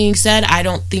that being said, I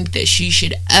don't think that she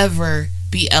should ever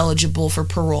be eligible for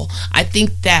parole. I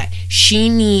think that she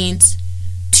needs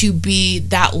to be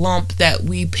that lump that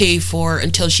we pay for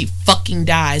until she fucking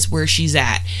dies where she's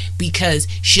at. Because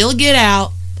she'll get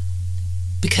out,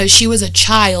 because she was a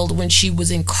child when she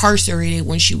was incarcerated,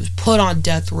 when she was put on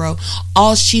death row.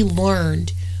 All she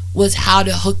learned was how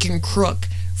to hook and crook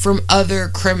from other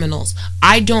criminals.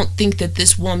 I don't think that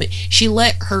this woman, she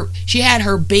had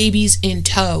her babies in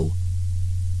tow.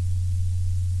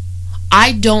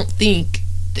 I don't think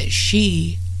that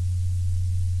she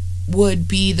would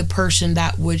be the person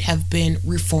that would have been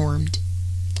reformed.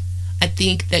 I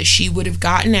think that she would have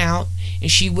gotten out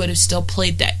and she would have still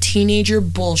played that teenager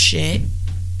bullshit,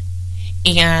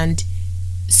 and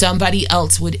somebody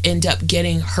else would end up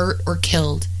getting hurt or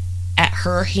killed at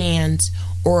her hands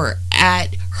or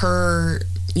at her,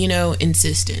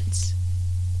 insistence.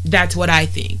 That's what I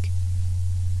think.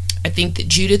 I think that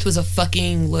Judith was a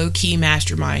fucking low-key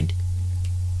mastermind,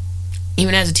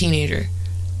 even as a teenager.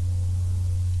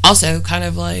 Also, kind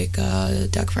of like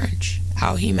Doug French,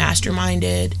 how he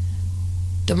masterminded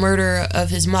the murder of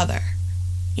his mother.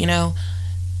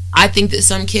 I think that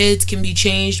some kids can be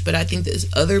changed, but I think that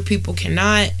other people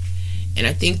cannot. And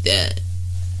I think that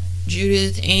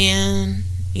Judith, and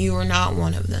you are not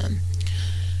one of them.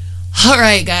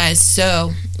 Alright, guys,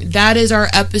 so that is our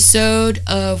episode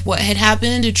of What Had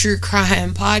Happened, a True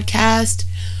Crime podcast.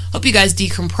 Hope you guys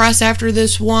decompress after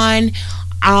this one.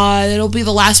 It'll be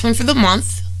the last one for the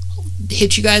month.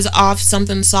 Hit you guys off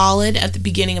something solid at the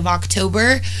beginning of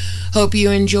October. Hope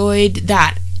you enjoyed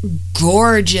that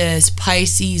gorgeous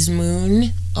Pisces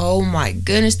moon Oh my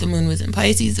goodness, the moon was in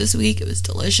Pisces this week. It was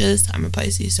delicious. I'm a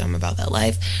Pisces, so I'm about that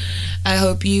life. I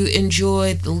hope you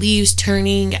enjoyed the leaves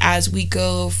turning as we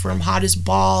go from hot as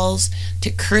balls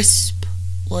to crisp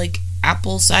like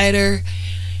apple cider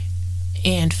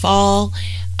and fall.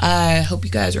 I hope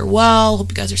you guys are well.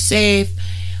 Hope you guys are safe.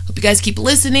 Hope you guys keep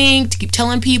listening, to keep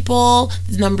telling people.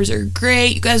 These numbers are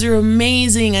great. You guys are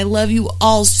amazing. I love you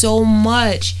all so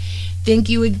much. Thank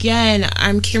you again.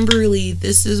 I'm Kimberly.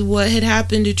 This is What Had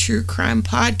Happened to True Crime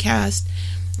Podcast.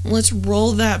 Let's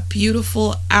roll that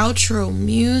beautiful outro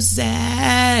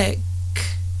music.